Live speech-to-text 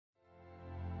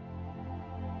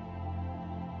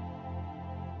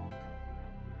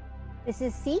This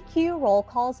is CQ Roll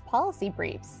Call's Policy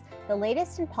Briefs, the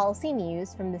latest in policy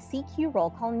news from the CQ Roll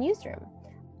Call newsroom.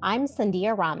 I'm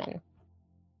Sandhya Raman.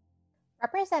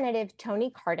 Representative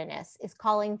Tony Cardenas is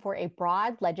calling for a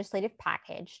broad legislative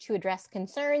package to address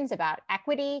concerns about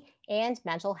equity and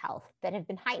mental health that have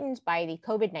been heightened by the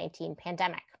COVID-19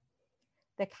 pandemic.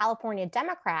 The California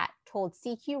Democrat told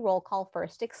CQ Roll Call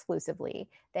First exclusively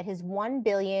that his $1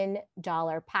 billion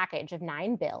package of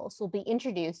 9 bills will be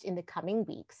introduced in the coming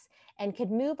weeks and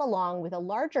could move along with a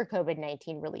larger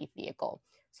COVID-19 relief vehicle,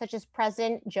 such as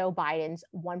President Joe Biden's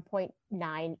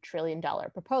 $1.9 trillion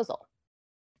proposal.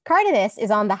 Cardenas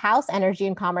is on the House Energy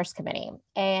and Commerce Committee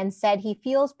and said he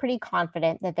feels pretty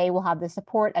confident that they will have the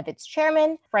support of its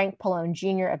chairman, Frank Pallone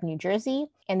Jr. of New Jersey,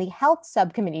 and the Health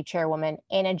Subcommittee chairwoman,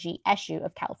 Anna G. Eshoo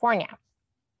of California.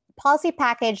 The policy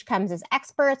package comes as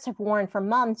experts have warned for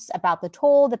months about the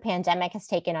toll the pandemic has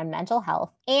taken on mental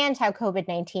health and how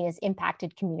COVID-19 has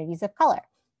impacted communities of color.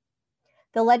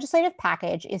 The legislative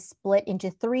package is split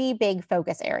into 3 big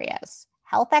focus areas: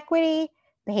 health equity,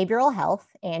 behavioral health,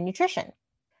 and nutrition.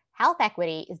 Health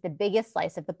equity is the biggest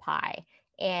slice of the pie,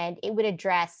 and it would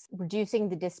address reducing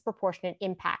the disproportionate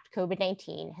impact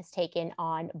COVID-19 has taken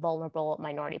on vulnerable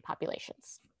minority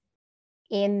populations.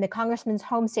 In the congressman's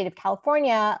home state of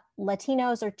California,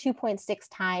 Latinos are 2.6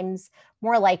 times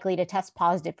more likely to test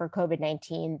positive for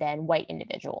COVID-19 than white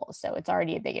individuals, so it's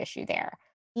already a big issue there.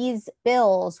 These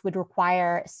bills would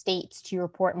require states to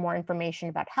report more information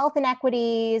about health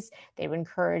inequities. They would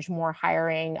encourage more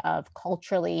hiring of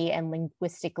culturally and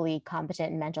linguistically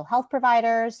competent mental health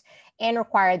providers, and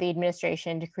require the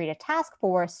administration to create a task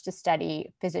force to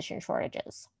study physician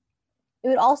shortages. It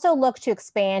would also look to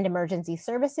expand emergency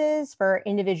services for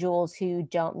individuals who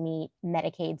don't meet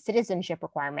Medicaid citizenship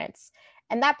requirements.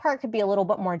 And that part could be a little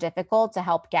bit more difficult to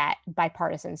help get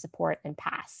bipartisan support and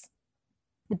pass.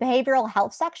 The behavioral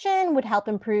health section would help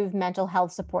improve mental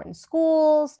health support in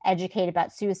schools, educate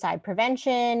about suicide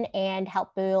prevention, and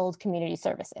help build community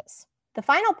services. The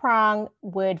final prong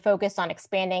would focus on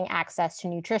expanding access to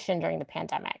nutrition during the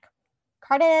pandemic.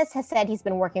 Cardenas has said he's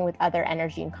been working with other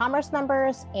Energy and Commerce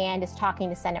members and is talking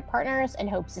to Senate partners and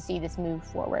hopes to see this move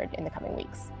forward in the coming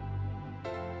weeks.